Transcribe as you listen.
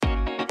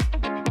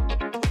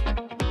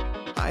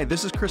Hi,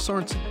 this is Chris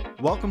Sorensen.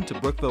 Welcome to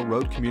Brookville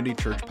Road Community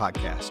Church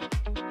Podcast.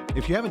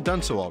 If you haven't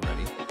done so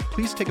already,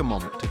 please take a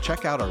moment to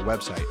check out our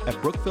website at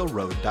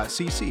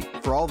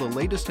brookvilleroad.cc for all the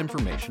latest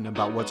information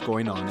about what's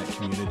going on at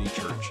Community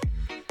Church.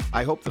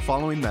 I hope the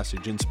following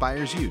message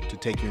inspires you to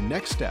take your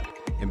next step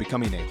in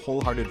becoming a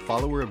wholehearted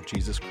follower of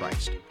Jesus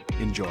Christ.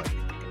 Enjoy.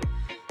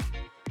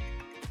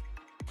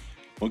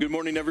 Well, good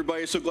morning,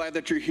 everybody. So glad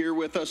that you're here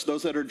with us.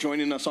 Those that are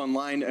joining us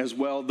online as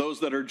well.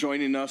 Those that are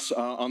joining us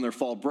on their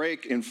fall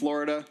break in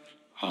Florida.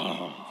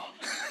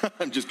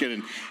 I'm just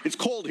kidding. It's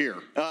cold here.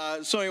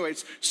 So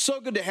anyways,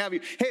 so good to have you.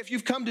 Hey, if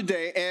you've come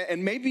today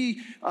and maybe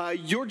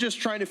you're just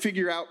trying to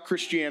figure out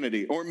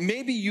Christianity, or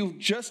maybe you've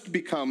just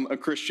become a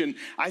Christian,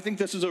 I think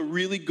this is a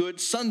really good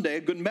Sunday,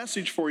 a good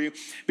message for you,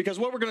 because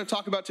what we're going to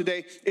talk about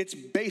today, it's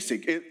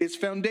basic, it's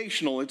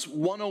foundational, it's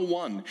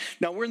 101.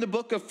 Now, we're in the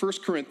book of 1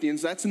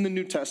 Corinthians. That's in the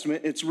New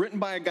Testament. It's written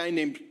by a guy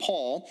named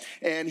Paul,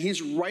 and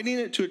he's writing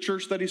it to a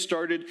church that he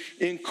started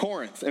in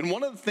Corinth. And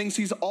one of the things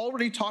he's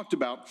already talked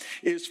about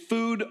is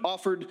food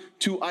offered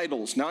to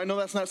idols. Now, I know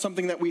that's not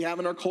something that we have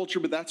in our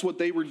culture, but that's what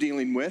they were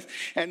dealing with.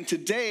 And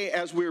today,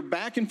 as we're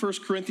back in 1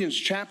 Corinthians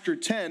chapter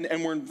 10,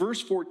 and we're in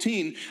verse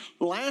 14,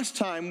 last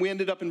time we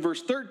ended up in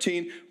verse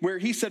 13, where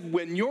he said,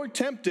 when you're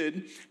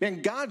tempted,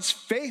 man, God's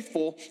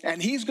faithful,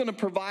 and he's going to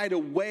provide a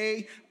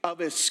way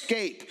of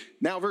escape.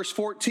 Now, verse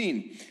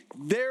 14,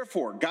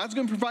 therefore, God's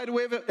going to provide a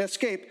way of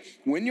escape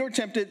when you're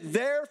tempted.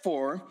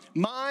 Therefore,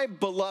 my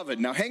beloved,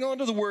 now hang on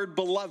to the word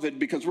beloved,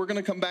 because we're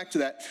going to come back to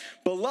that.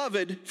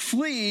 Beloved,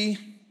 flee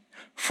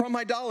from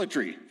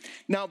idolatry.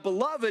 Now,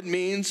 beloved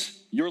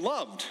means you're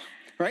loved,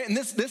 right? And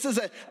this is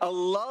a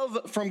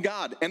love from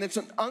God, and it's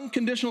an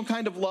unconditional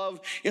kind of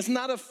love. It's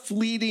not a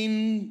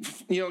fleeting,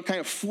 kind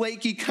of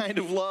flaky kind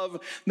of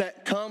love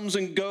that comes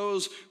and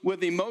goes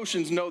with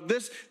emotions. No,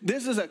 this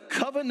is a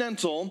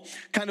covenantal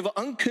kind of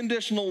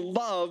unconditional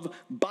love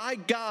by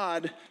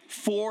God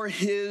for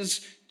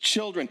his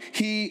children.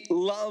 He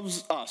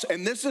loves us,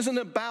 and this isn't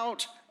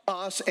about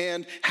us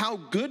and how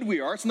good we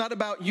are. It's not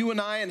about you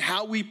and I and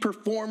how we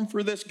perform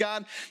for this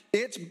God.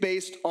 It's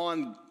based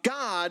on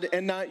God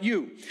and not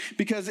you.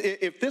 Because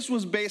if this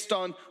was based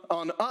on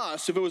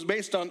us, if it was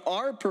based on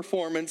our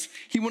performance,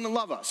 he wouldn't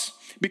love us.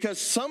 Because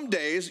some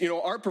days,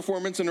 our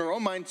performance in our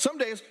own mind, some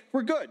days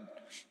we're good.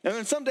 And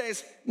then some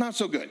days, not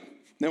so good.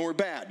 Then we're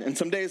bad. And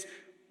some days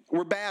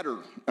we're badder.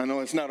 I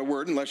know it's not a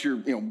word unless you're,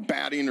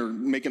 batting or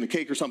making a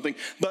cake or something.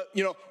 But,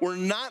 we're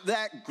not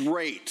that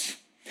great.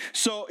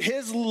 So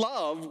his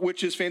love,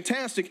 which is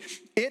fantastic,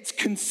 it's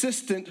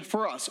consistent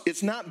for us.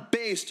 It's not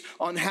based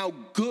on how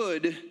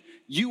good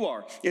you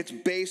are. It's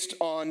based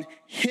on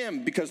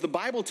him, because the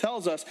Bible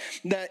tells us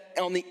that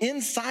on the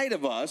inside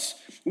of us,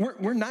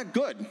 we're not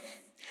good.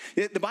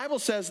 The Bible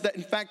says that,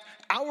 in fact,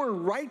 our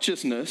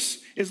righteousness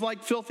is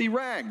like filthy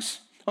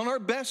rags on our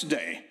best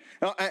day.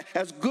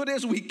 As good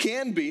as we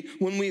can be,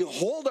 when we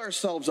hold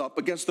ourselves up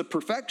against the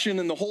perfection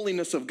and the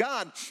holiness of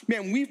God,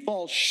 man, we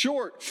fall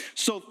short.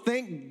 So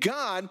thank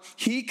God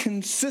he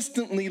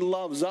consistently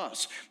loves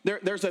us.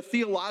 There's a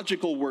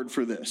theological word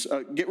for this.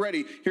 Get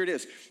ready. Here it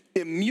is.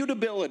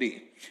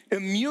 Immutability.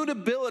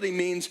 Immutability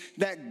means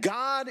that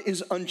God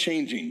is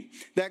unchanging,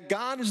 that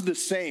God is the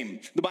same.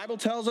 The Bible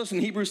tells us in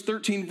Hebrews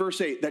 13,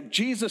 verse 8, that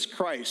Jesus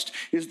Christ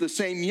is the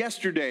same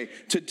yesterday,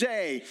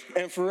 today,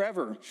 and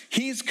forever.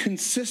 He's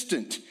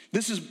consistent.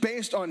 This is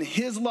based on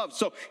his love.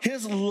 So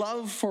his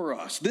love for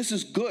us, this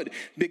is good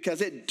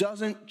because it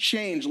doesn't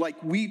change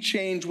like we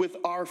change with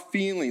our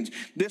feelings.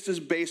 This is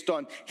based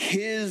on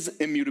his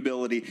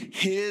immutability,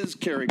 his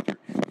character,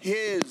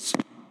 his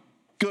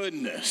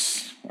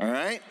goodness, all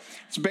right?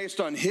 It's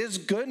based on his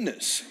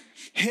goodness.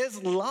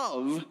 His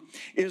love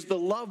is the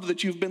love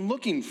that you've been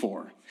looking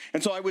for.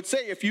 And so I would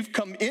say, if you've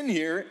come in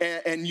here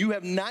and you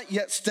have not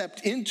yet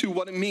stepped into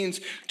what it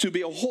means to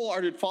be a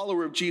wholehearted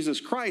follower of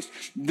Jesus Christ,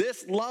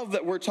 this love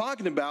that we're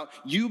talking about,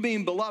 you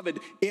being beloved,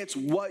 it's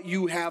what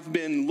you have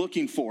been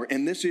looking for.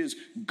 And this is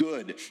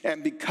good.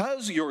 And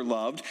because you're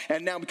loved,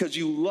 and now because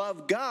you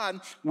love God,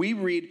 we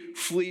read,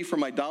 flee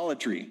from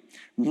idolatry.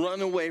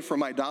 Run away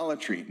from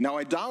idolatry. Now,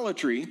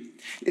 idolatry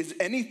is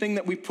anything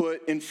that we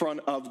put in front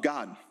of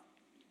God.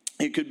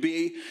 It could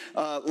be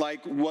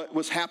like what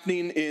was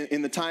happening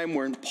in the time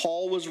when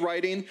Paul was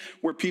writing,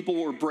 where people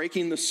were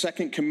breaking the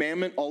second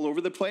commandment all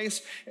over the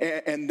place,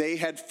 and they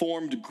had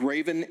formed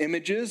graven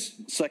images.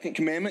 Second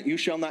commandment, you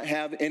shall not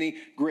have any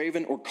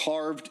graven or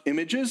carved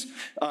images.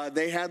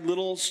 They had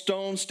little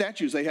stone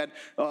statues. They had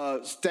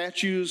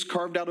statues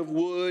carved out of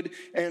wood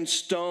and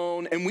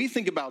stone. And we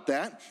think about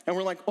that, and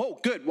we're like, oh,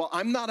 good. Well,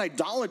 I'm not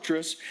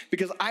idolatrous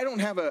because I don't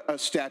have a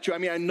statue. I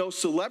mean, I know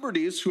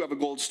celebrities who have a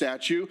gold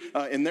statue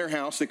in their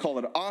house. They call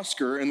it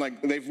Oscar, and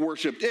they've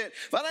worshiped it,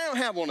 but I don't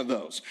have one of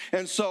those.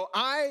 And so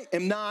I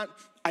am not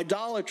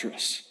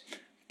idolatrous.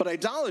 But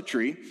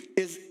idolatry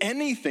is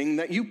anything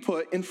that you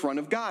put in front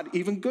of God,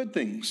 even good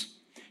things.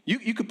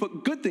 You could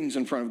put good things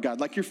in front of God,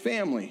 like your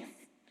family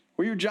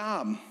or your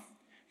job.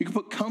 You could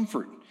put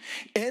comfort.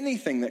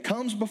 Anything that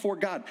comes before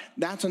God,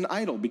 that's an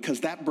idol,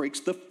 because that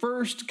breaks the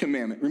first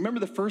commandment. Remember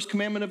the first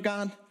commandment of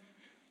God?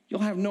 you'll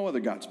have no other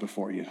gods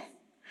before you.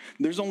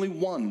 There's only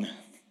one,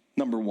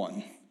 number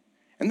one,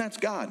 and that's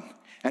God.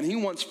 And he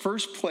wants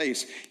first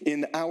place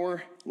in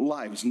our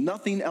lives.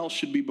 Nothing else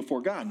should be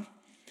before God.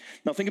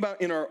 Now think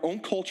about in our own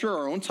culture,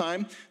 our own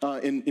time,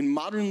 in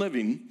modern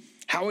living,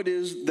 how it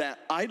is that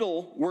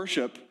idol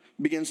worship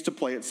begins to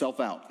play itself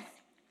out.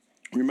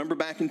 Remember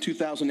back in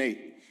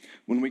 2008,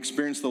 when we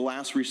experienced the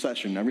last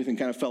recession, everything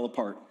kind of fell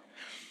apart.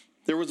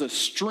 There was a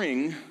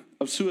string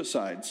of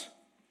suicides.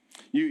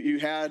 You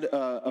had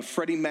a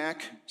Freddie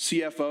Mac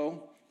CFO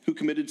who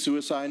committed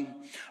suicide.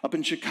 Up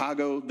in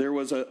Chicago, there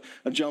was a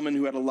gentleman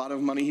who had a lot of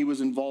money. He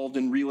was involved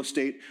in real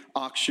estate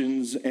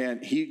auctions,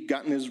 and he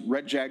got in his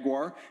red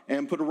Jaguar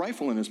and put a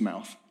rifle in his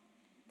mouth.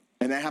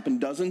 And that happened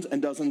dozens and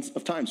dozens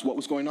of times. What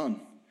was going on?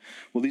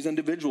 Well, these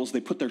individuals,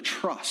 they put their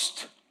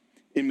trust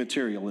in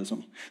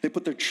materialism. They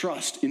put their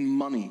trust in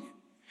money.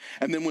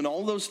 And then when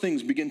all those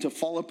things begin to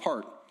fall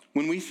apart,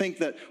 when we think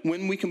that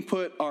when we can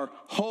put our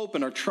hope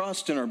and our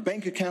trust in our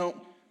bank account,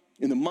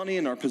 in the money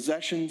and our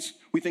possessions,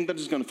 we think that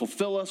is going to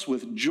fulfill us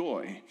with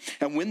joy.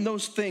 And when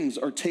those things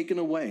are taken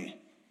away,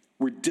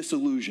 we're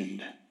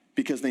disillusioned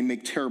because they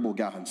make terrible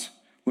gods.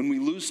 When we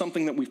lose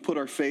something that we've put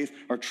our faith,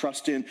 our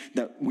trust in,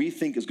 that we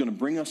think is going to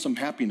bring us some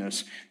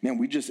happiness, man,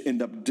 we just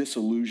end up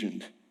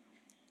disillusioned.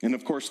 And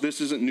of course,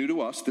 this isn't new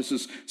to us. This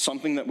is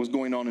something that was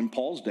going on in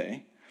Paul's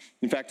day.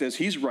 In fact, as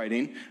he's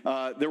writing,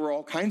 there were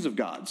all kinds of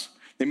gods.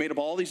 They made up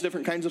all these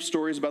different kinds of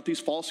stories about these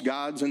false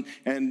gods,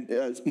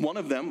 and one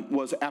of them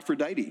was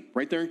Aphrodite.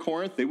 Right there in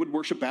Corinth, they would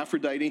worship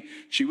Aphrodite.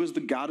 She was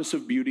the goddess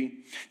of beauty.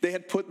 They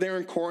had put there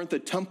in Corinth a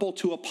temple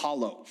to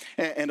Apollo,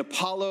 and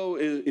Apollo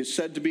is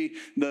said to be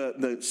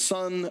the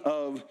son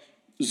of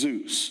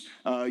Zeus.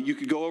 You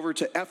could go over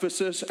to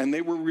Ephesus, and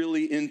they were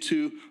really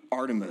into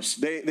Artemis.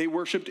 They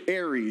worshiped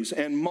Ares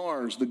and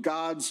Mars, the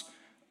gods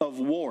of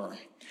war.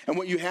 And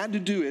what you had to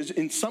do is,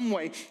 in some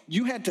way,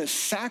 you had to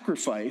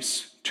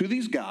sacrifice to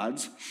these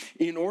gods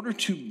in order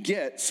to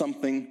get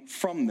something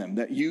from them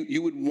that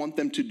you would want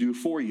them to do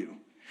for you.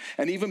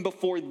 And even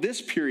before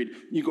this period,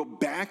 you go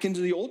back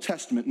into the Old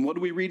Testament, and what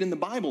do we read in the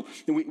Bible?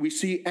 And we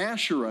see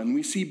Asherah, and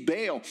we see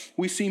Baal,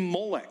 we see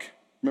Molech.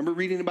 Remember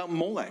reading about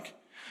Molech?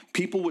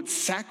 People would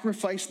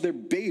sacrifice their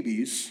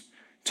babies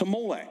to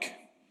Molech.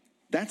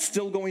 That's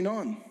still going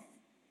on.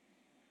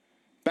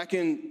 Back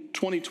in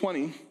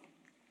 2020,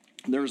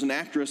 there was an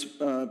actress,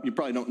 you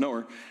probably don't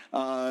know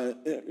her,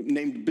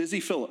 named Busy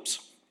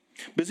Phillips.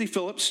 Busy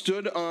Phillips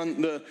stood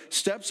on the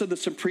steps of the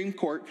Supreme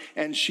Court,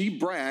 and she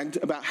bragged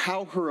about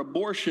how her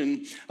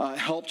abortion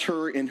helped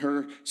her in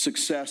her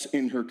success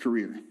in her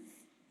career.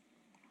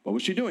 What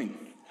was she doing?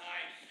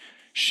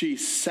 She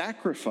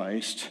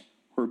sacrificed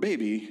her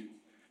baby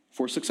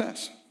for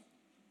success.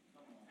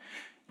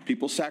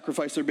 People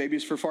sacrifice their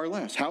babies for far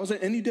less. How is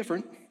it any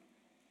different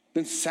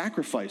than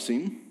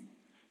sacrificing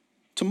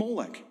to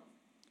Molech?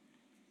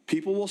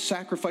 People will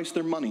sacrifice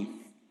their money,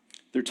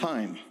 their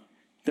time,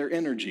 their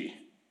energy,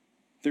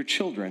 their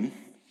children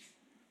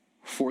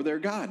for their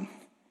God.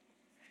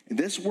 And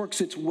this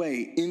works its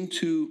way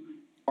into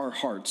our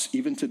hearts,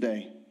 even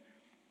today.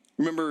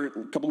 Remember, a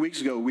couple of weeks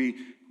ago, we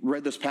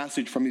read this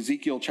passage from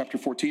Ezekiel chapter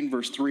 14,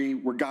 verse 3,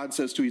 where God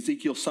says to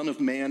Ezekiel, "Son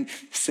of man,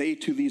 say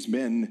to these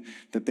men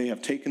that they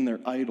have taken their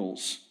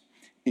idols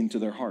into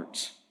their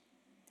hearts."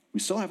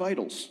 We still have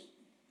idols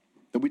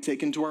that we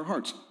take into our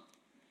hearts.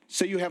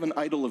 Say you have an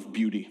idol of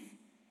beauty.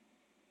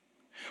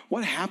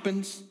 What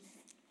happens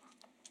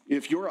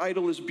if your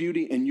idol is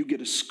beauty and you get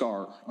a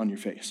scar on your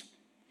face?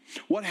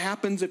 What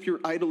happens if your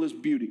idol is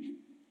beauty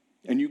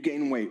and you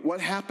gain weight? What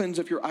happens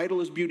if your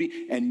idol is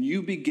beauty and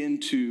you begin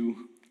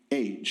to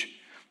age?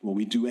 Well,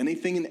 we do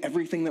anything and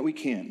everything that we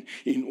can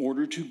in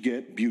order to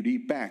get beauty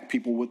back.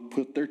 People would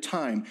put their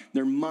time,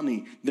 their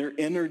money, their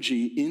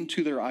energy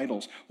into their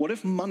idols. What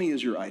if money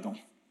is your idol?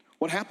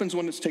 What happens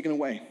when it's taken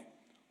away?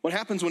 What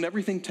happens when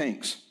everything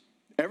tanks?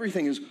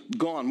 Everything is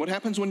gone. What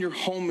happens when your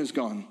home is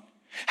gone?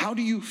 How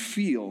do you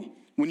feel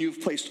when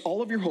you've placed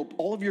all of your hope,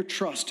 all of your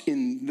trust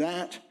in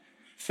that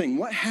thing?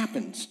 What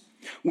happens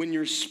when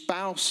your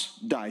spouse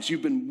dies?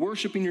 You've been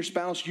worshiping your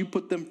spouse, you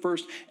put them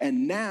first,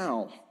 and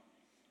now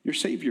your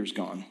Savior's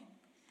gone.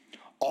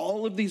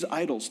 All of these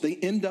idols, they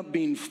end up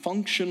being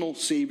functional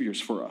saviors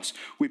for us.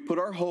 We put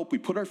our hope, we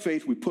put our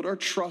faith, we put our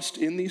trust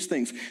in these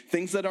things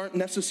that aren't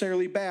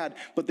necessarily bad,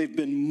 but they've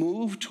been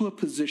moved to a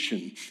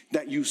position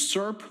that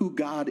usurp who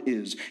God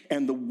is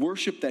and the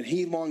worship that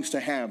he longs to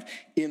have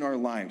in our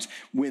lives.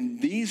 When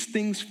these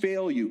things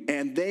fail you,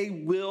 and they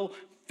will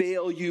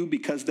fail you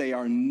because they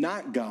are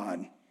not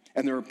God,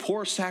 and they're a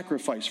poor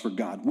sacrifice for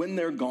God, when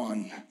they're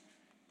gone,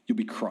 you'll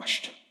be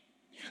crushed.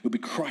 You'll be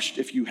crushed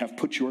if you have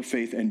put your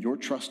faith and your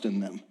trust in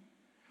them.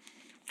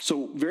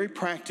 So very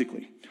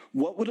practically,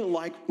 what would it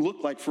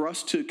look like for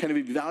us to kind of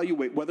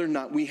evaluate whether or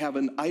not we have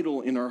an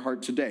idol in our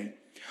heart today?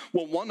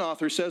 Well, one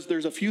author says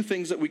there's a few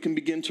things that we can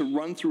begin to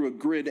run through a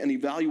grid and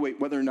evaluate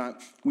whether or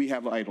not we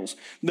have idols.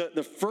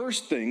 The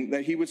first thing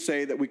that he would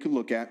say that we could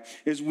look at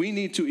is we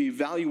need to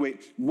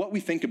evaluate what we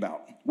think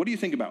about. What do you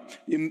think about?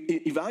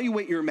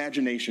 Evaluate your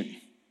imagination.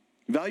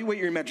 Evaluate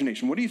your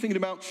imagination. What are you thinking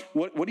about?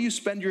 What do you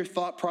spend your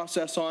thought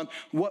process on?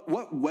 What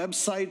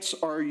websites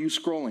are you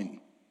scrolling?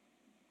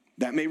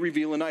 That may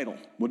reveal an idol.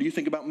 What do you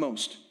think about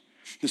most?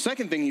 The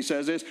second thing he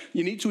says is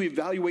you need to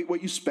evaluate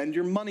what you spend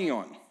your money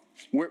on.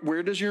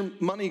 Where does your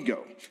money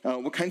go?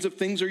 What kinds of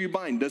things are you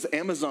buying? Does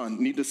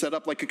Amazon need to set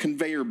up like a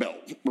conveyor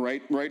belt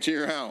right to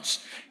your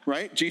house,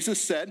 right?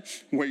 Jesus said,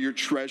 where your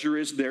treasure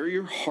is, there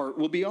your heart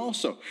will be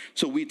also.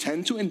 So we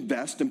tend to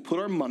invest and put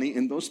our money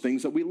in those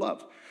things that we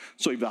love.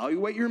 So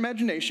evaluate your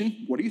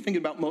imagination. What are you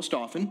thinking about most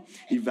often?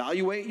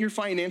 Evaluate your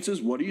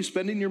finances. What are you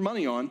spending your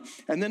money on?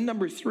 And then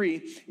number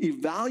 3,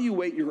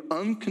 evaluate your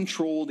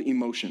uncontrolled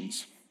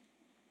emotions.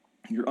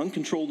 Your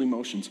uncontrolled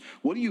emotions.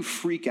 What do you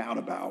freak out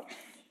about?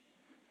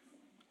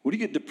 What do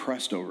you get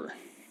depressed over?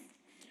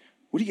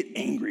 What do you get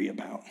angry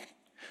about?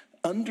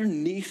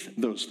 Underneath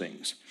those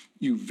things,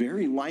 you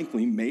very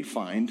likely may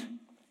find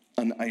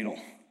an idol.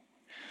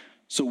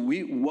 So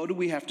what do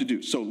we have to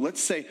do? So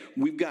let's say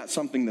we've got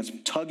something that's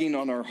tugging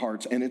on our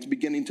hearts and it's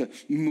beginning to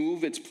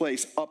move its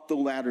place up the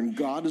ladder and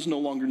God is no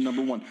longer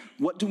number one.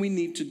 What do we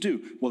need to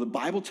do? Well, the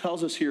Bible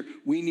tells us here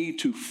we need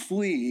to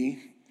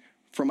flee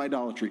from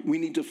idolatry. We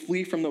need to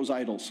flee from those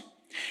idols.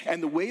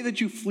 And the way that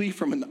you flee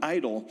from an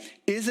idol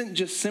isn't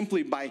just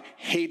simply by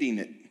hating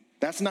it.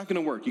 That's not going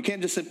to work. You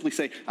can't just simply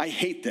say, I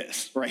hate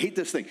this, or I hate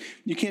this thing.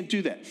 You can't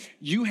do that.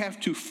 You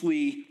have to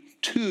flee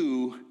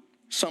to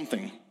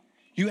something.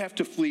 You have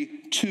to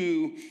flee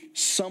to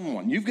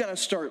someone. You've got to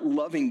start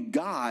loving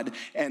God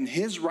and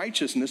his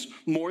righteousness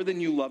more than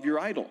you love your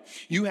idol.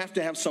 You have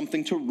to have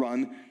something to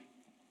run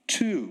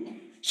to.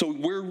 So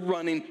we're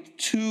running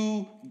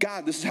to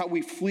God. This is how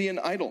we flee an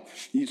idol.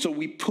 So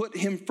we put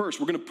him first.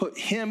 We're going to put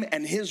him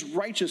and his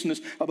righteousness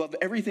above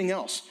everything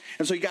else.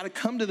 And so you got to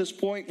come to this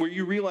point where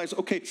you realize,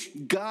 okay,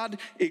 God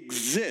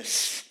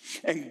exists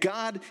and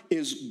God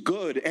is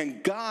good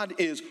and God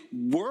is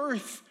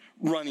worth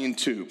running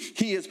to.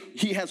 He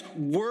has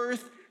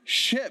worth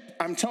ship.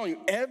 I'm telling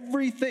you,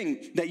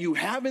 everything that you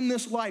have in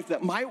this life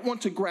that might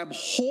want to grab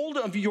hold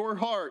of your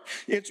heart,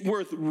 it's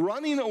worth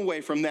running away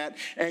from that.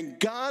 And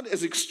God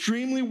is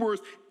extremely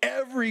worth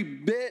every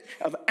bit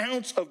of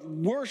ounce of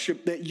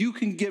worship that you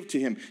can give to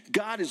him.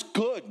 God is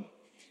good.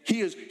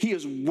 He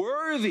is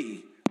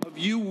worthy of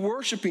you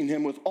worshiping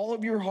him with all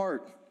of your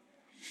heart.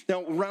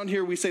 Now, around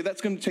here, we say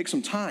that's going to take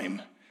some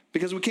time.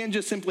 Because we can't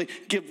just simply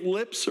give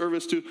lip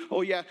service to,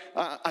 oh yeah,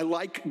 I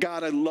like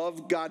God, I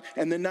love God,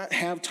 and then not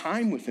have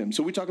time with him.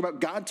 So we talk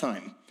about God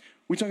time.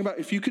 We talk about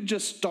if you could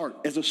just start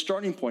as a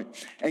starting point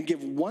and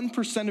give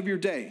 1% of your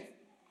day,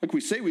 like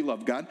we say we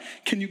love God,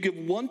 can you give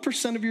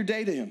 1% of your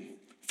day to him?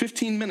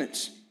 15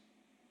 minutes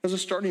as a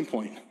starting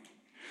point.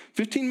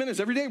 15 minutes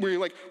every day where you're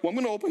like, well, I'm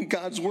going to open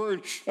God's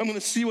word. I'm going to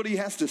see what he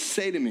has to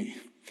say to me.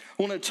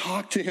 I want to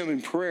talk to him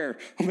in prayer.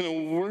 I'm going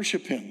to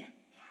worship him.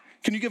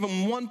 Can you give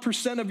him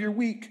 1% of your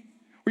week?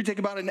 We take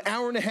about an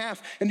hour and a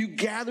half and you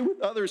gather with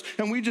others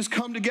and we just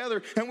come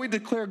together and we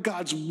declare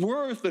God's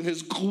worth and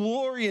his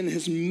glory and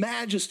his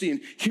majesty.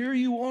 And here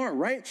you are,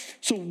 right?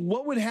 So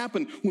what would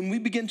happen when we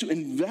begin to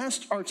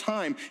invest our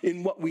time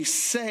in what we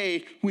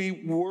say we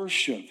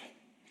worship?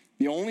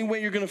 The only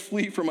way you're going to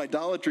flee from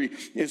idolatry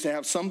is to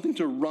have something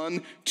to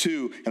run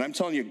to. And I'm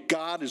telling you,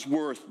 God is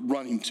worth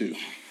running to.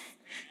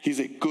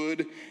 He's a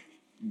good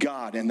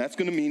God. And that's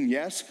going to mean,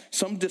 yes,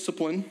 some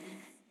discipline.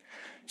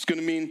 It's going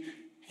to mean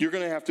you're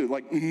going to have to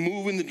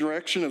move in the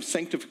direction of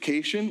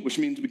sanctification, which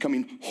means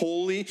becoming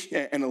holy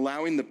and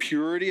allowing the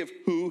purity of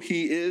who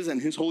he is and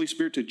his Holy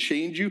Spirit to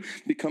change you,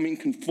 becoming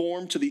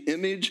conformed to the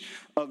image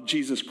of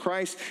Jesus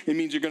Christ. It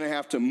means you're going to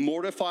have to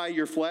mortify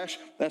your flesh.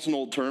 That's an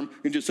old term.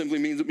 It just simply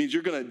means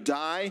you're going to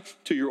die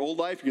to your old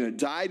life. You're going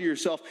to die to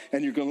yourself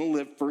and you're going to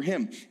live for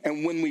him.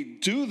 And when we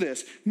do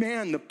this,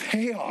 man, the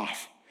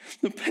payoff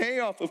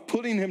of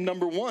putting him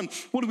number one,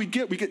 what do we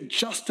get? We get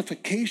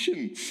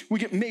justification. We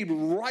get made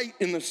right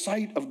in the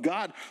sight of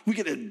God. We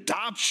get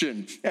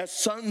adoption as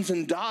sons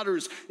and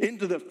daughters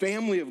into the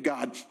family of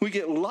God. We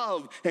get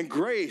love and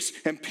grace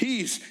and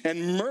peace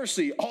and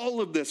mercy.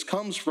 All of this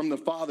comes from the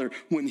Father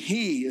when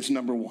he is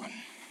number one.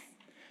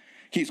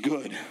 He's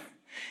good.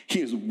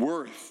 He is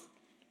worth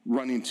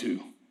running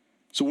to.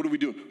 So what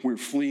do? We're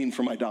fleeing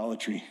from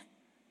idolatry.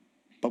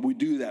 But we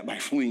do that by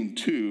fleeing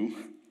to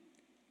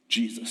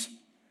Jesus.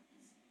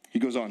 He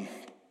goes on.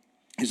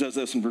 He says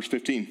this in verse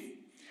 15.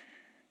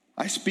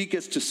 I speak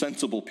as to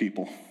sensible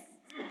people.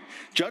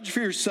 Judge for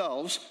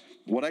yourselves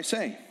what I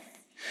say.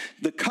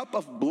 The cup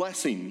of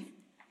blessing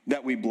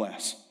that we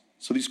bless.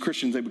 So these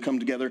Christians, they would come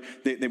together.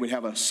 They would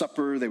have a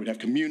supper. They would have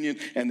communion.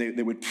 And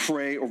they would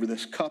pray over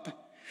this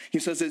cup. He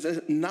says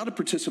it's not a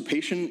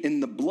participation in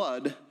the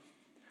blood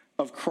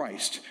of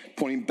Christ.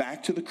 Pointing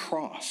back to the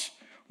cross.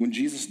 When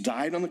Jesus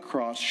died on the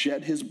cross,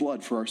 shed his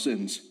blood for our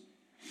sins.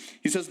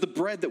 He says the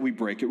bread that we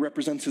break, it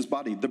represents his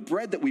body. The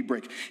bread that we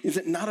break, is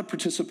it not a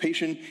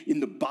participation in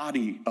the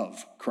body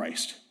of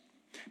Christ?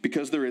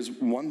 Because there is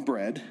one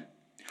bread,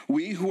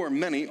 we who are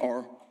many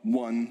are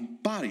one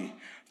body,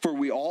 for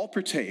we all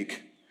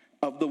partake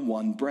of the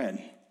one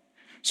bread.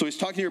 So he's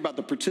talking here about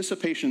the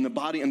participation in the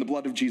body and the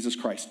blood of Jesus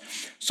Christ.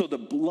 So the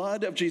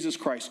blood of Jesus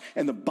Christ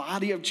and the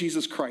body of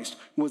Jesus Christ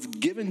was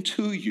given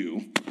to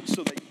you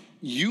so that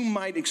you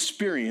might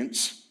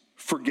experience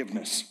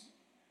forgiveness,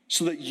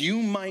 so that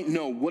you might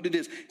know what it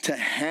is to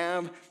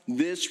have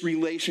this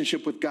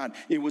relationship with God.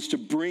 It was to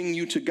bring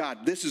you to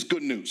God. This is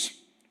good news.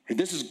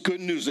 This is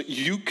good news that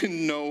you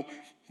can know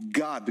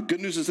God. The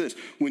good news is this: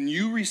 when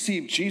you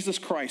receive Jesus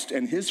Christ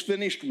and his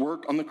finished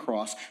work on the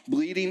cross,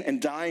 bleeding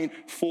and dying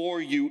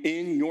for you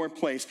in your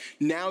place,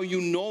 now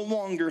you no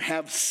longer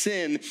have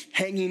sin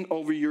hanging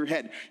over your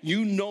head.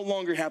 You no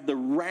longer have the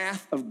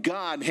wrath of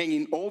God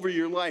hanging over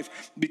your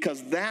life,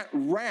 because that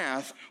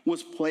wrath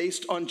was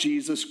placed on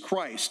Jesus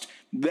Christ.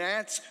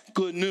 That's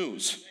good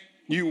news.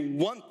 You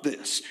want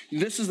this.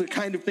 This is the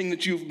kind of thing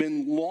that you've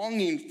been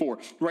longing for,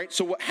 right?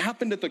 So what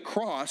happened at the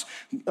cross,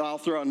 I'll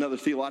throw out another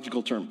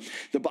theological term.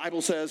 The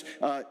Bible says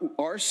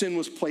our sin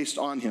was placed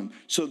on him.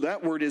 So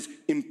that word is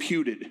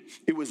imputed.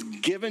 It was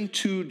given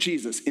to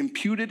Jesus.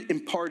 Imputed,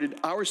 imparted,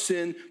 our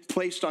sin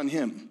placed on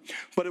him.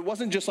 But it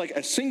wasn't just like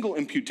a single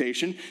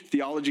imputation.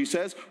 Theology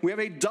says we have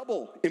a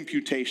double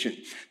imputation.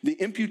 The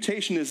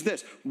imputation is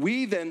this: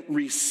 we then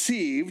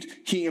received,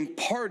 he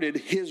imparted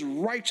his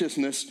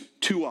righteousness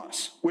to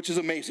us, which is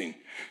amazing.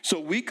 So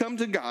we come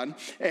to God,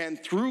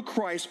 and through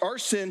Christ, our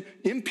sin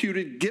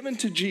imputed, given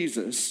to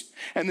Jesus,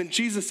 and then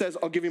Jesus says,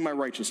 I'll give you my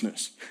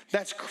righteousness.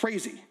 That's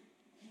crazy.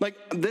 Like,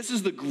 this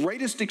is the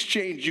greatest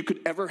exchange you could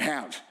ever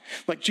have.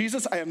 Like,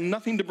 Jesus, I have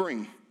nothing to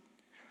bring.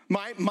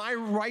 My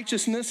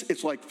righteousness,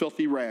 it's like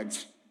filthy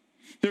rags.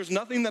 There's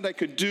nothing that I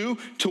could do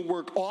to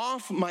work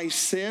off my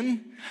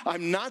sin.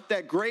 I'm not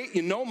that great.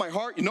 You know my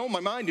heart, you know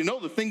my mind, you know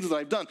the things that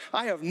I've done.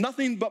 I have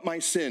nothing but my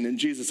sin. And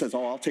Jesus says,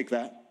 oh, I'll take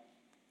that.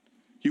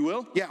 You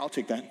will? Yeah, I'll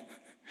take that.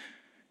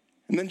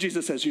 And then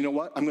Jesus says, you know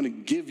what? I'm going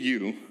to give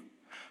you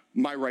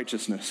my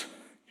righteousness.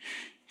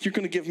 You're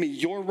going to give me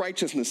your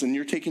righteousness, and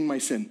you're taking my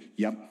sin.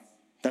 Yep,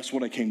 that's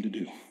what I came to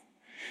do.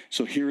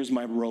 So here is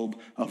my robe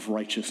of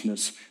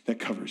righteousness that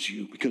covers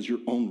you, because your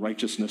own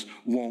righteousness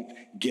won't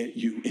get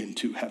you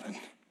into heaven.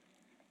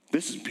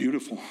 This is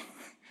beautiful.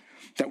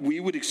 That we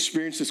would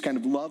experience this kind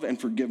of love and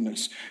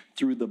forgiveness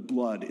through the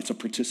blood. It's a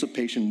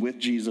participation with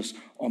Jesus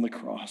on the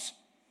cross.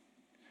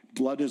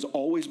 Blood has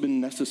always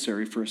been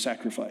necessary for a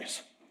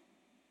sacrifice.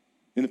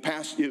 In the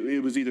past,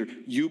 it was either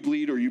you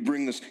bleed or you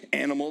bring this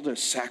animal to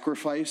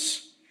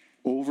sacrifice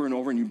over and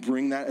over, and you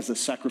bring that as a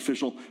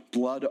sacrificial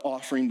blood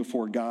offering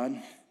before God.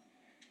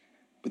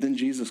 But then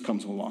Jesus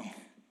comes along,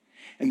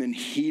 and then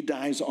he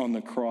dies on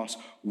the cross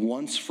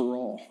once for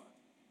all.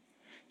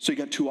 So you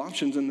got two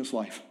options in this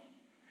life.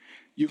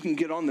 You can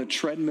get on the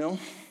treadmill,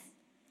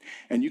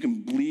 and you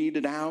can bleed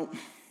it out,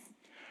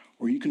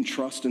 or you can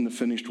trust in the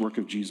finished work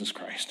of Jesus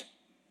Christ.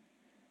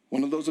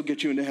 One of those will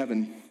get you into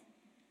heaven,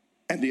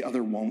 and the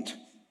other won't.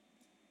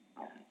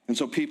 And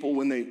so people,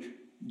 when they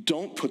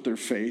don't put their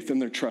faith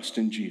and their trust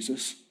in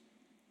Jesus,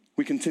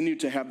 we continue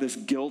to have this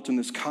guilt and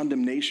this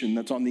condemnation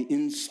that's on the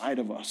inside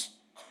of us.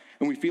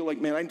 And we feel like,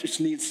 man, I just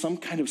need some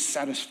kind of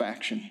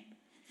satisfaction.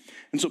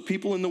 And so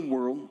people in the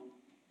world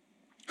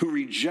who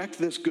reject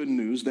this good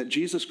news that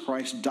Jesus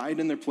Christ died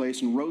in their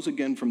place and rose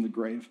again from the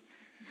grave,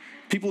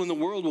 people in the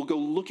world will go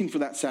looking for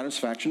that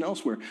satisfaction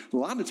elsewhere. A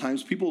lot of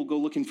times people will go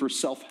looking for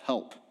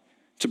self-help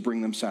to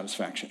bring them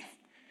satisfaction.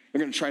 They're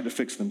going to try to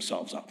fix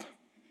themselves up.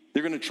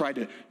 They're going to try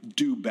to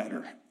do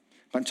better.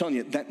 But I'm telling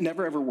you, that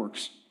never ever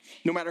works.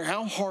 No matter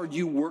how hard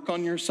you work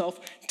on yourself,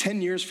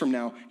 10 years from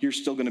now, you're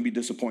still going to be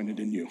disappointed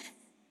in you,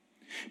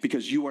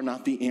 because you are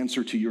not the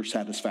answer to your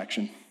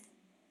satisfaction.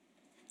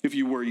 If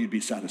you were, you'd be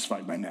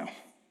satisfied by now.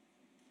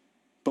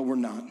 But we're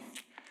not.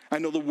 I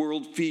know the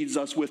world feeds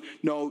us with,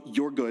 no,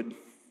 you're good.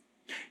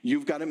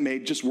 You've got it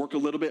made. Just work a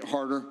little bit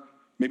harder.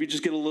 Maybe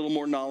just get a little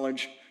more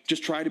knowledge.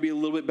 Just try to be a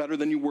little bit better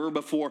than you were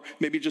before.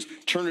 Maybe just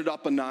turn it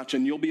up a notch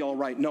and you'll be all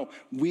right. No,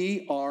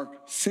 we are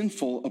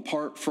sinful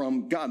apart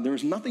from God. There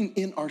is nothing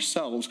in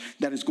ourselves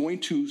that is going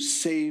to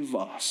save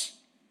us.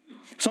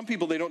 Some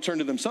people, they don't turn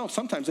to themselves.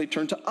 Sometimes they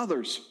turn to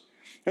others.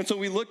 And so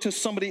we look to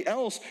somebody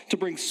else to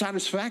bring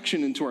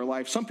satisfaction into our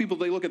life. Some people,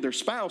 they look at their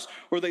spouse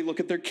or they look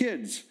at their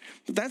kids.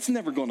 But that's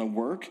never going to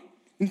work.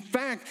 In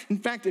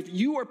fact, if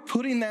you are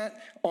putting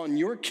that on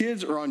your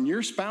kids or on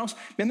your spouse,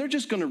 man, they're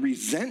just going to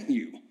resent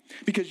you,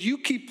 because you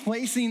keep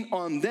placing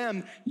on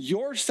them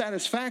your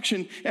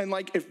satisfaction. And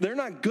like, if they're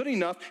not good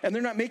enough and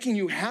they're not making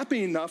you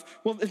happy enough,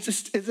 well,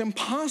 it's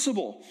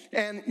impossible.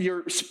 And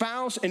your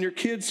spouse and your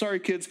kids, sorry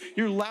kids,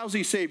 you're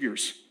lousy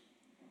saviors.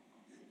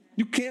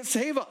 You can't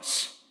save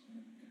us.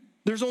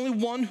 There's only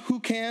one who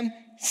can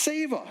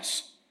save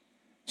us.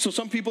 So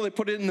some people, they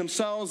put it in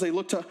themselves. They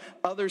look to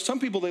others.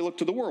 Some people, they look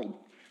to the world.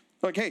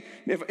 Like, hey,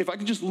 if I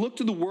could just look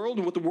to the world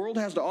and what the world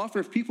has to offer,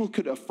 if people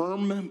could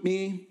affirm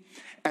me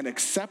and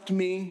accept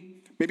me,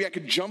 maybe I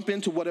could jump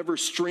into whatever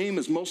stream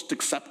is most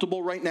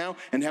acceptable right now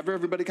and have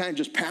everybody kind of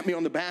just pat me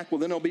on the back. Well,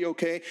 then I'll be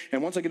okay.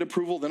 And once I get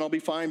approval, then I'll be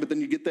fine. But then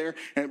you get there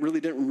and it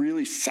really didn't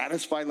really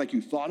satisfy like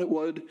you thought it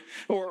would.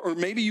 Or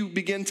maybe you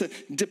begin to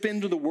dip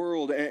into the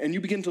world and you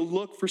begin to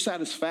look for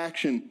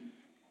satisfaction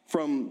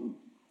from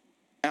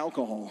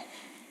alcohol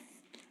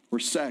or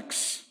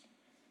sex,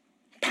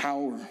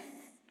 power,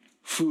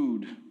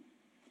 food.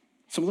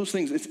 Some of those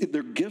things,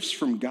 they're gifts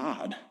from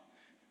God,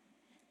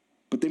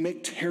 but they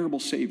make terrible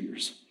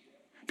saviors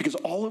because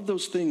all of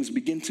those things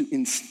begin to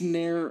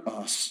ensnare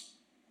us.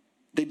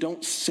 They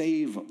don't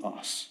save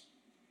us.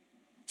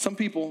 Some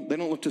people, they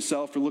don't look to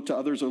self or look to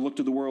others or look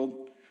to the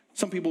world.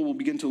 Some people will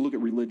begin to look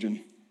at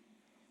religion.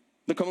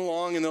 They'll come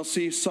along and they'll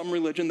see some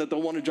religion that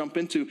they'll want to jump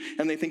into,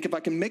 and they think, if I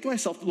can make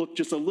myself look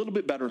just a little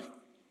bit better,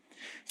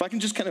 if I can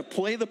just kind of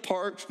play the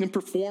part and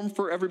perform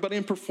for everybody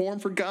and perform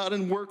for God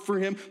and work for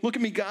him. Look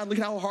at me, God. Look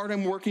how hard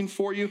I'm working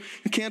for you.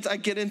 Can't I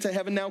get into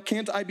heaven now?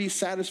 Can't I be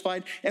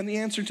satisfied? And the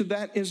answer to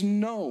that is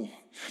no.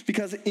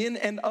 Because in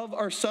and of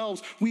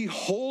ourselves, we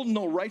hold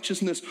no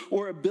righteousness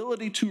or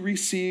ability to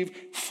receive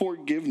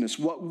forgiveness.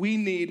 What we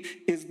need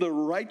is the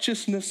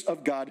righteousness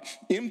of God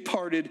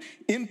imparted,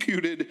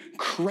 imputed,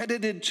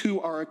 credited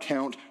to our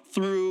account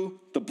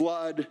through the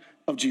blood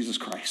of Jesus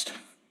Christ.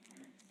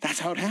 That's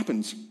how it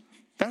happens.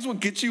 That's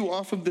what gets you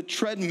off of the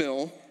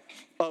treadmill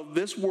of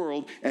this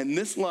world and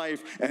this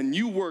life and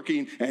you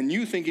working and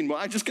you thinking, well,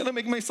 I just got to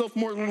make myself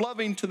more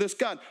loving to this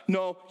God.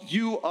 No,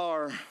 you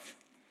are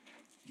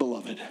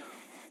beloved.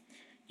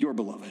 You're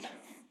beloved.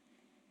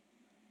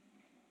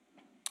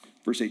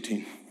 Verse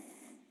 18.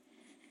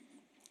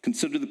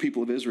 Consider the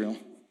people of Israel.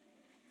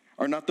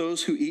 Are not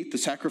those who eat the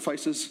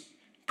sacrifices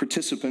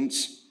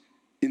participants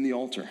in the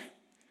altar?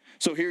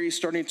 So here he's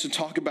starting to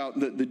talk about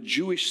the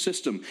Jewish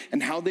system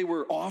and how they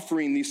were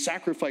offering these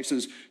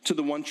sacrifices to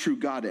the one true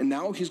God. And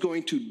now he's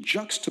going to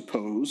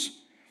juxtapose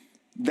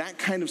that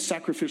kind of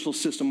sacrificial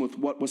system with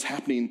what was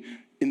happening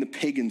in the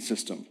pagan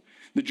system.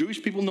 The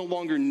Jewish people no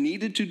longer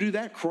needed to do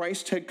that.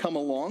 Christ had come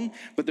along,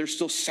 but they're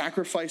still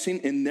sacrificing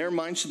in their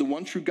minds to the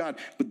one true God.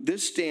 But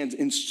this stands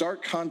in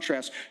stark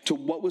contrast to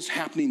what was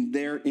happening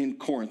there in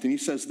Corinth. And he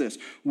says this,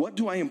 what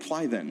do I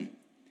imply then?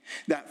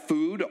 That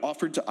food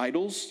offered to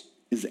idols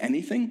is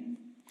anything,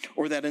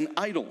 or that an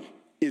idol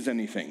is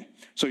anything?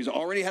 So he's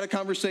already had a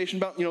conversation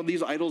about,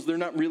 these idols, they're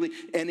not really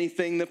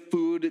anything. The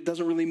food, it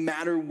doesn't really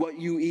matter what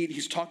you eat.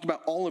 He's talked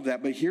about all of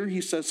that, but here he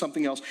says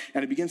something else,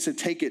 and he begins to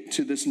take it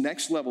to this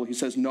next level. He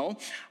says, no,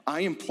 I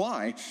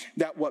imply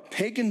that what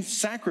pagans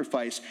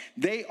sacrifice,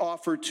 they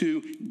offer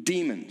to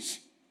demons.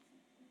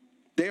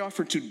 They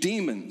offer to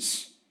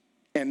demons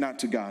and not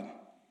to God.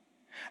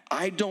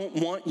 I don't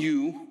want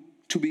you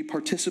to be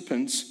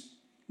participants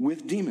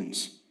with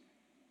demons.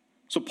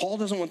 So Paul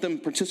doesn't want them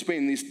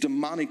participating in these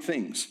demonic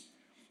things.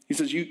 He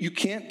says you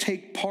can't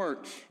take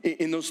part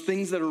in those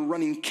things that are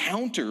running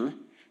counter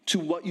to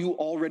what you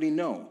already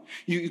know.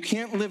 You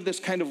can't live this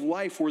kind of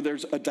life where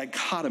there's a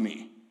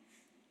dichotomy.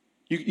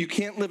 You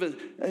can't live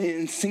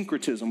in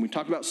syncretism. We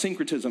talked about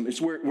syncretism. It's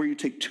where you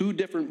take two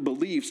different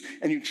beliefs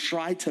and you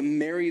try to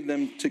marry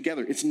them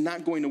together. It's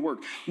not going to work.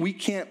 We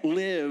can't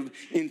live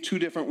in two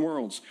different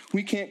worlds.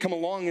 We can't come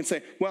along and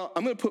say, well,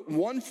 I'm going to put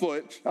one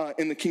foot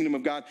in the kingdom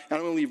of God and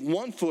I'm going to leave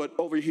one foot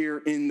over here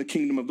in the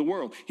kingdom of the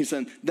world. He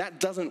said, that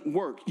doesn't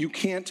work. You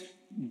can't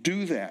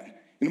do that.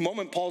 In a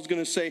moment, Paul's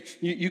going to say,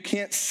 you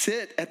can't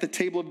sit at the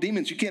table of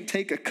demons. You can't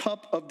take a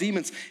cup of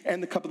demons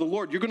and the cup of the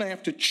Lord. You're going to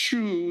have to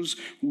choose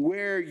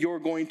where you're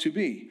going to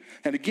be.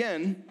 And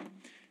again,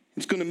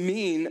 it's going to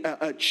mean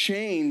a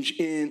change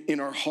in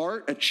our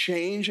heart, a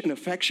change in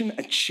affection,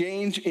 a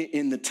change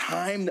in the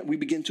time that we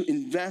begin to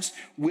invest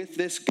with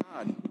this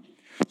God.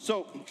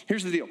 So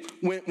here's the deal.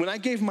 When I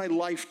gave my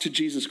life to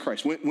Jesus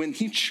Christ, when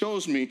he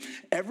chose me,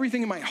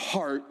 everything in my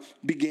heart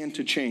began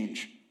to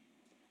change.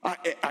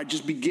 I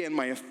just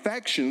my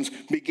affections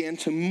began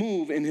to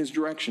move in his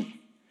direction.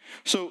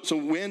 So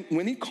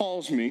when he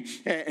calls me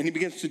and he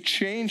begins to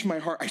change my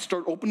heart, I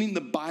start opening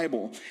the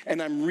Bible and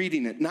I'm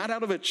reading it. Not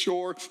out of a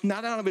chore,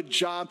 not out of a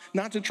job,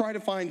 not to try to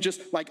find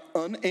just like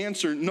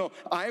unanswered. No,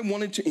 I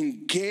wanted to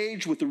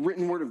engage with the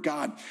written word of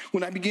God.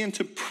 When I began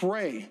to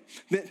pray,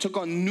 that took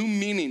on new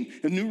meaning,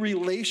 a new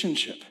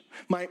relationship.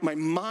 My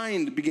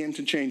mind began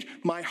to change.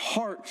 My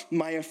heart,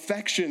 my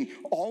affection,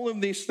 all of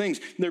these things,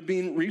 they're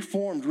being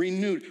reformed,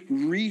 renewed,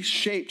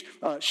 reshaped.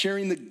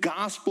 Sharing the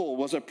gospel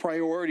was a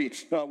priority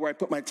where I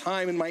put my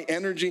time and my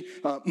energy,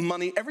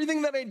 money,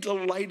 everything that I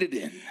delighted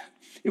in.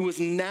 It was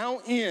now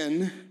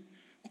in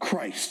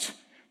Christ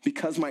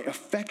because my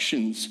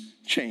affections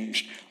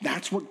changed.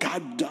 That's what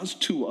God does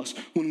to us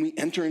when we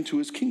enter into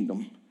his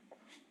kingdom.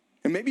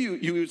 And maybe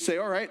you would say,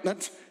 all right,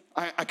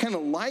 I kind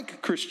of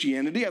like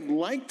Christianity. I'd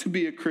like to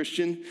be a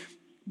Christian.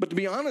 But to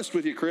be honest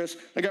with you, Chris,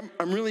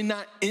 I'm really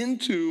not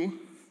into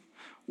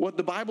what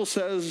the Bible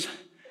says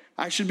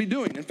I should be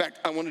doing. In fact,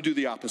 I want to do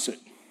the opposite.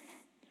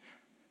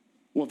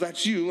 Well, if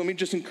that's you, let me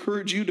just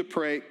encourage you to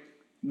pray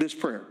this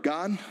prayer.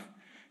 God,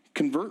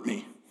 convert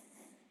me.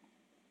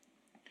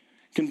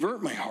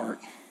 Convert my heart.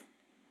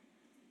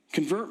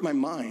 Convert my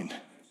mind.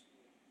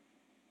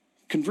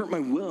 Convert my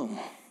will.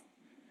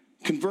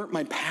 Convert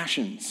my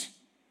passions.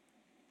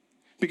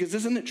 Because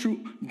isn't it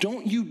true?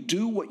 Don't you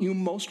do what you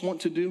most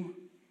want to do?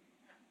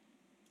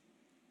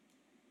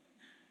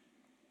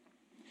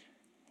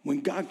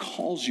 When God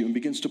calls you and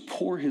begins to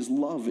pour his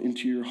love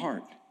into your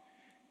heart,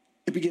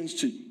 it begins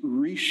to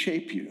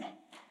reshape you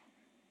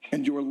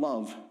and your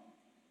love.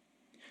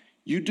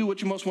 You do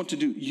what you most want to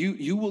do.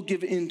 You will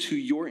give in to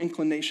your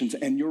inclinations,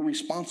 and you're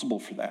responsible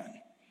for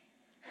that.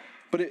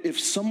 But if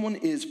someone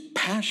is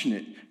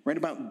passionate, right,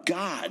 about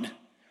God,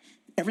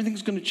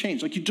 everything's going to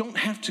change. Like, you don't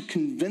have to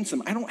convince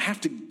them. I don't have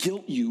to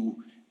guilt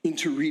you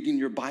into reading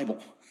your Bible.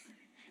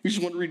 You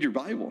just want to read your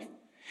Bible.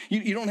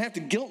 You don't have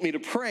to guilt me to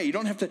pray. You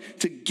don't have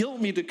to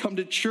guilt me to come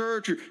to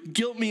church or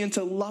guilt me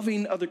into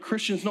loving other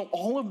Christians. No,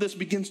 all of this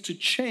begins to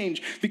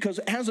change because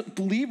as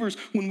believers,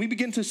 when we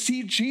begin to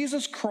see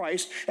Jesus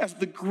Christ as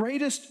the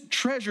greatest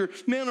treasure,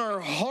 man, our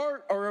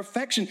heart, our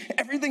affection,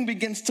 everything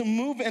begins to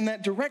move in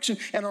that direction,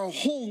 and our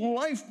whole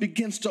life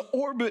begins to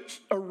orbit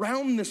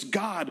around this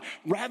God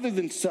rather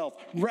than self,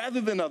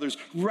 rather than others,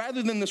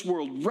 rather than this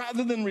world,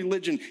 rather than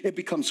religion. It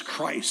becomes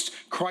Christ.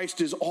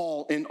 Christ is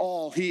all in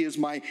all. He is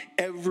my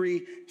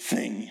everything.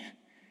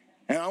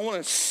 And I want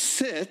to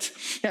sit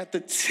at the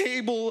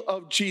table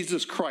of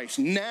Jesus Christ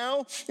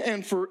now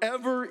and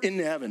forever in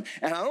heaven.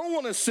 And I don't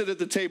want to sit at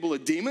the table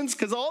of demons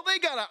because all they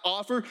got to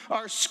offer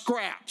are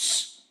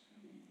scraps.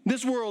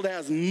 This world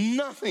has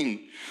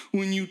nothing.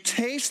 When you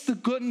taste the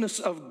goodness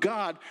of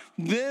God,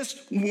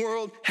 this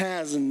world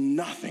has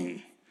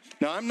nothing.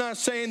 Now, I'm not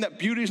saying that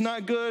beauty's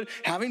not good,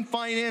 having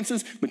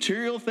finances,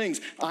 material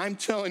things. I'm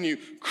telling you,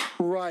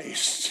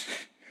 Christ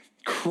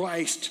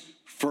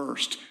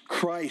first,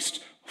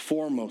 Christ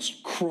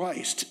foremost,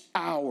 Christ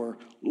our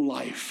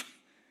life.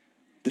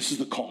 This is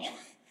the call.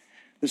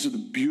 This is the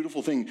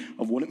beautiful thing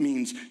of what it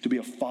means to be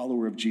a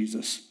follower of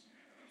Jesus.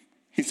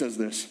 He says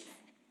this: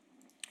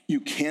 you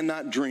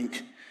cannot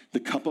drink the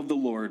cup of the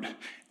Lord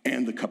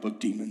and the cup of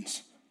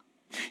demons.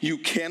 You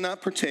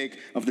cannot partake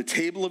of the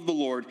table of the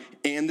Lord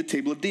and the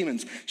table of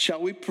demons.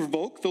 Shall we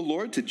provoke the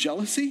Lord to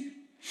jealousy?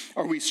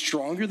 Are we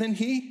stronger than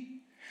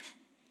he?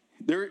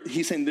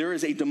 He's saying there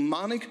is a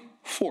demonic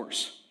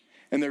force,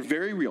 and they're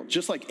very real.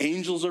 Just like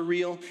angels are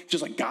real,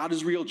 just like God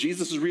is real,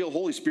 Jesus is real,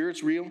 Holy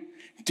Spirit's real,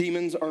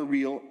 demons are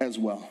real as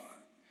well.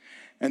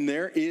 And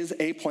there is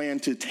a plan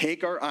to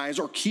take our eyes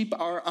or keep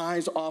our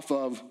eyes off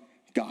of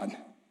God.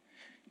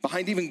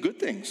 Behind even good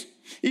things.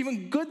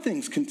 Even good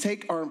things can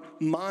take our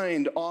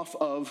mind off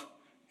of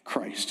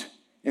Christ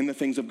and the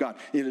things of God.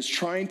 It is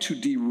trying to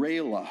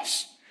derail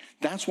us.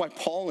 That's why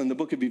Paul in the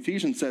book of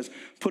Ephesians says,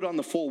 put on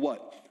the full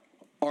what?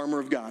 Armor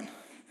of God.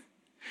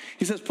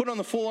 He says, put on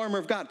the full armor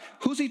of God.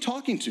 Who's he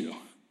talking to?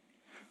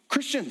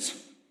 Christians.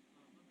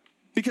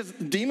 Because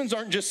demons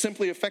aren't just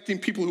simply affecting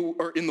people who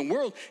are in the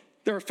world.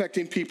 They're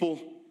affecting people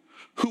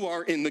who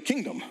are in the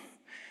kingdom.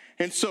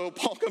 And so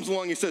Paul comes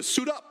along and he says,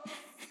 suit up.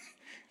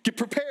 Get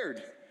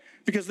prepared.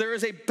 Because there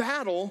is a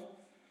battle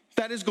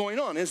that is going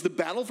on. It's the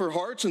battle for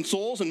hearts and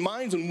souls and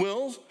minds and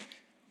wills.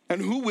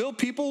 And who will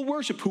people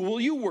worship? Who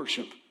will you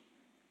worship?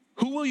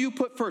 Who will you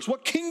put first?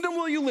 What kingdom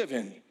will you live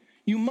in?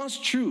 You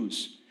must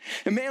choose.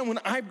 And man, when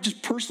I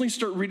just personally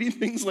start reading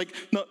things like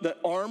the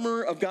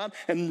armor of God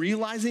and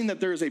realizing that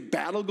there is a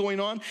battle going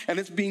on and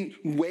it's being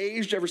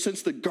waged ever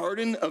since the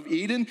Garden of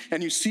Eden,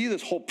 and you see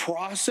this whole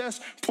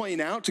process playing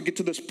out to get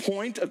to this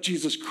point of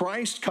Jesus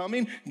Christ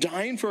coming,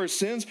 dying for our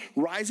sins,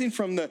 rising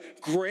from the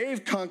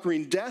grave,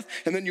 conquering death,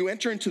 and then you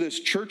enter into this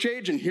church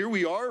age, and here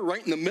we are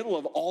right in the middle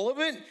of all of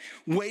it,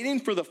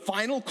 waiting for the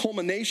final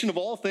culmination of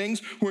all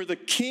things where the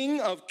King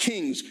of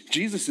Kings,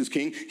 Jesus is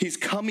King, he's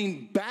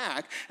coming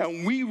back,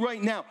 and we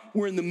right now,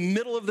 we're in the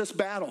middle of this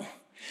battle.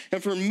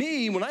 And for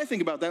me, when I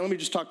think about that, let me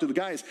just talk to the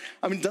guys.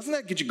 I mean, doesn't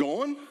that get you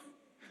going?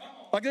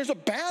 Like, there's a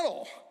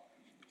battle.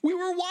 We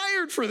were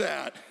wired for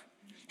that.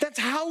 That's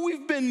how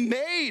we've been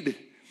made.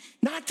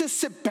 Not to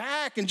sit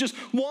back and just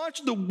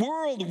watch the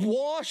world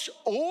wash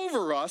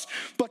over us,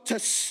 but to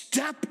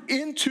step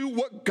into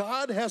what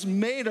God has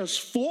made us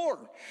for.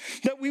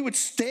 That we would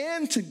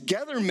stand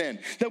together, men.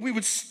 That we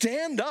would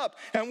stand up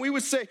and we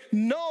would say,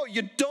 no,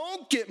 you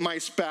don't get my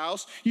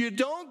spouse. You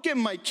don't get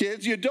my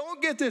kids. You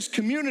don't get this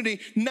community.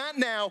 Not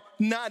now,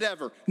 not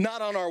ever.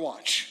 Not on our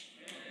watch.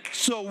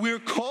 So we're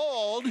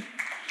called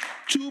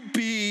to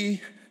be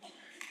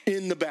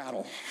in the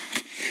battle.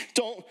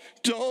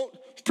 Don't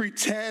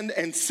pretend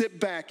and sit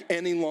back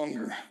any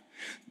longer.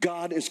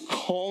 God is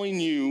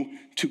calling you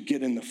to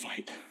get in the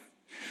fight,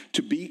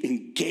 to be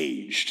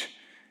engaged,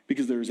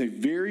 because there is a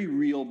very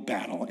real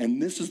battle,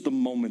 and this is the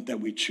moment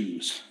that we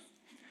choose.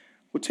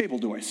 What table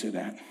do I sit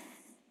at?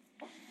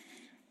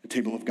 The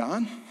table of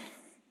God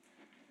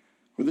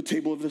or the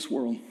table of this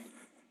world?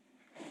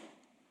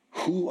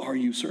 Who are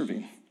you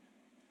serving?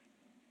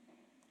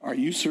 Are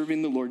you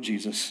serving the Lord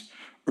Jesus,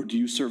 or do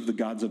you serve the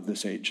gods of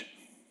this age?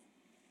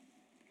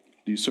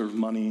 Do you serve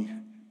money,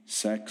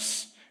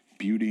 sex,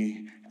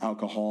 beauty,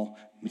 alcohol,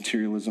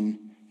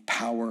 materialism,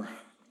 power?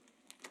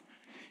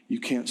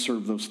 You can't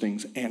serve those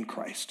things and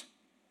Christ.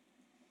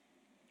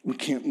 We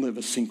can't live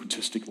a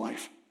syncretistic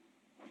life.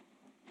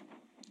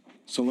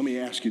 So let me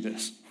ask you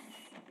this.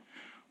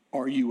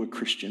 Are you a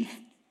Christian?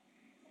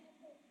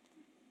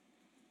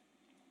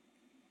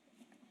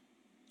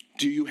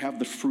 Do you have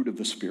the fruit of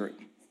the Spirit?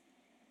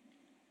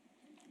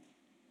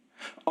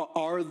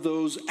 Are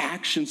those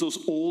actions,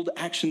 those old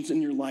actions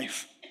in your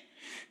life,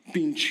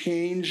 being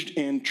changed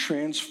and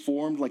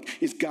transformed?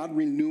 Like, is God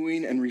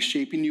renewing and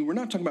reshaping you? We're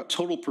not talking about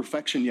total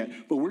perfection yet,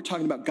 but we're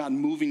talking about God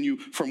moving you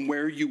from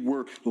where you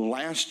were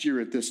last year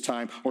at this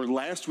time or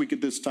last week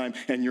at this time,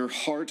 and your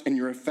heart and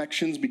your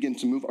affections begin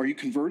to move. Are you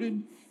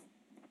converted?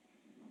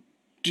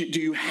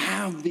 Do you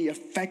have the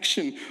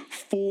affection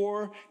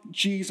for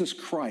Jesus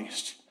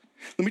Christ?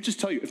 Let me just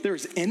tell you, if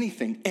there's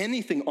anything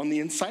on the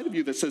inside of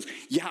you that says,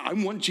 yeah, I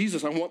want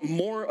Jesus, I want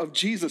more of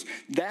Jesus,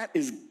 that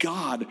is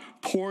God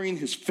pouring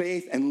his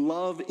faith and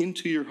love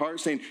into your heart,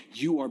 saying,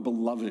 you are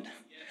beloved.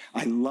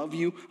 I love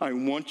you, I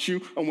want you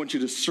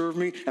to serve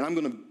me, and I'm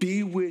going to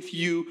be with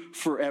you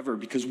forever,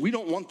 because we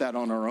don't want that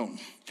on our own.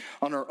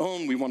 On our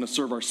own, we want to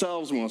serve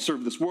ourselves, we want to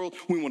serve this world,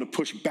 we want to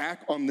push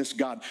back on this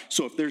God.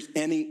 So if there's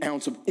any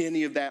ounce of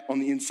any of that on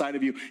the inside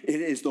of you, it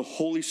is the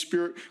Holy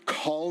Spirit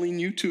calling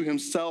you to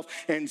himself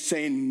and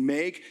saying,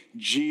 make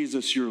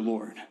Jesus your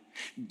Lord.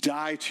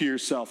 Die to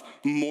yourself,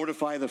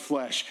 mortify the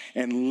flesh,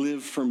 and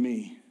live for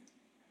me.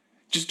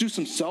 Just do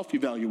some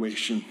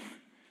self-evaluation.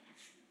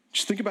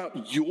 Just think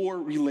about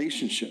your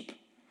relationship,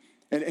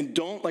 and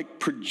don't like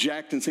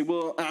project and say,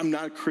 well, I'm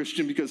not a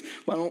Christian because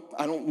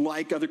I don't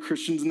like other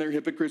Christians and they're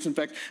hypocrites. In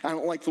fact, I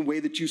don't like the way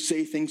that you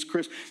say things,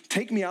 Chris.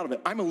 Take me out of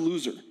it. I'm a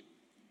loser.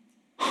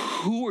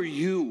 Who are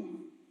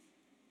you?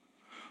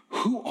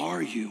 Who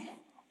are you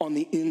on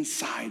the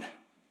inside?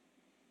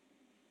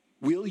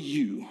 Will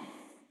you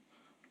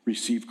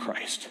receive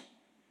Christ?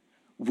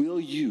 Will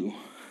you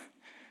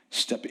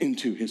step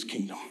into his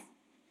kingdom?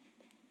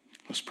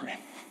 Let's pray.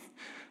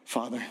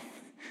 Father,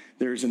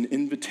 there's an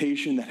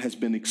invitation that has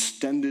been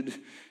extended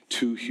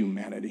to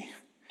humanity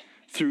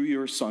through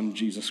your Son,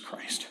 Jesus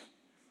Christ,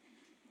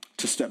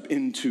 to step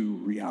into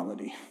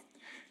reality,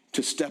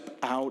 to step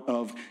out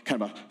of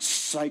kind of a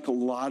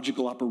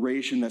psychological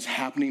operation that's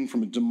happening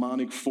from a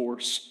demonic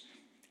force,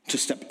 to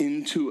step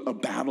into a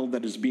battle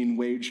that is being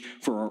waged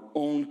for our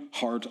own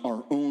heart,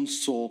 our own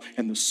soul,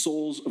 and the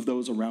souls of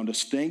those around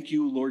us. Thank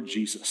you, Lord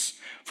Jesus,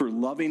 for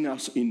loving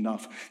us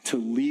enough to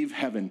leave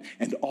heaven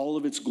and all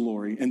of its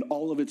glory and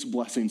all of its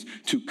blessings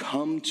to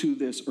come to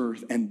this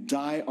earth and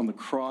die on the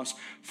cross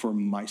for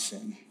my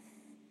sin.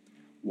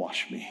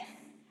 Wash me.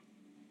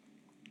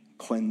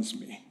 Cleanse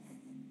me.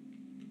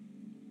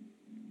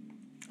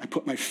 I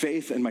put my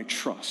faith and my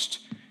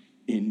trust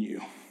in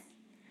you.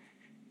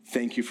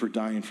 Thank you for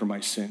dying for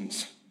my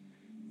sins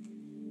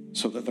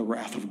so that the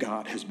wrath of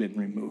God has been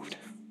removed.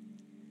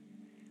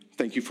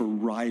 Thank you for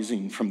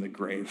rising from the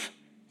grave,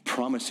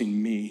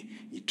 promising me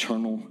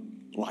eternal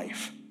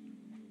life.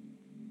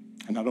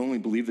 I not only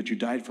believe that you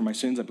died for my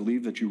sins, I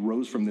believe that you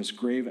rose from this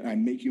grave, and I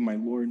make you my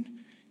Lord.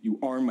 You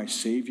are my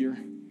Savior,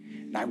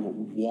 and I will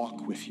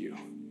walk with you.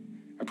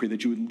 I pray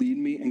that you would lead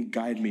me and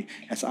guide me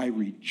as I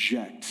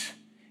reject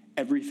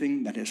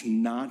everything that is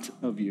not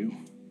of you,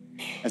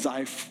 as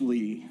I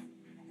flee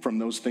from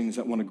those things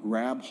that want to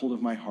grab hold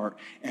of my heart,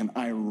 and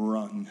I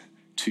run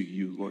to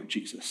you, Lord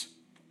Jesus.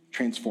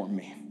 Transform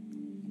me.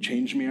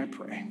 Change me, I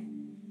pray.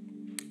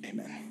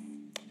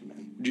 Amen.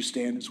 Amen. Would you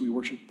stand as we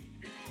worship?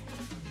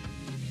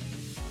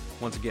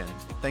 Once again,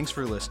 thanks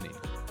for listening.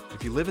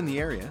 If you live in the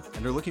area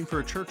and are looking for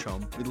a church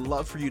home, we'd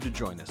love for you to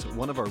join us at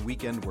one of our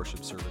weekend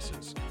worship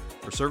services.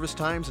 For service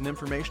times and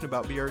information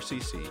about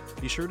BRCC,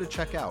 be sure to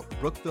check out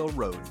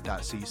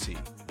brookvilleroad.cc.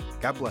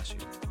 God bless you.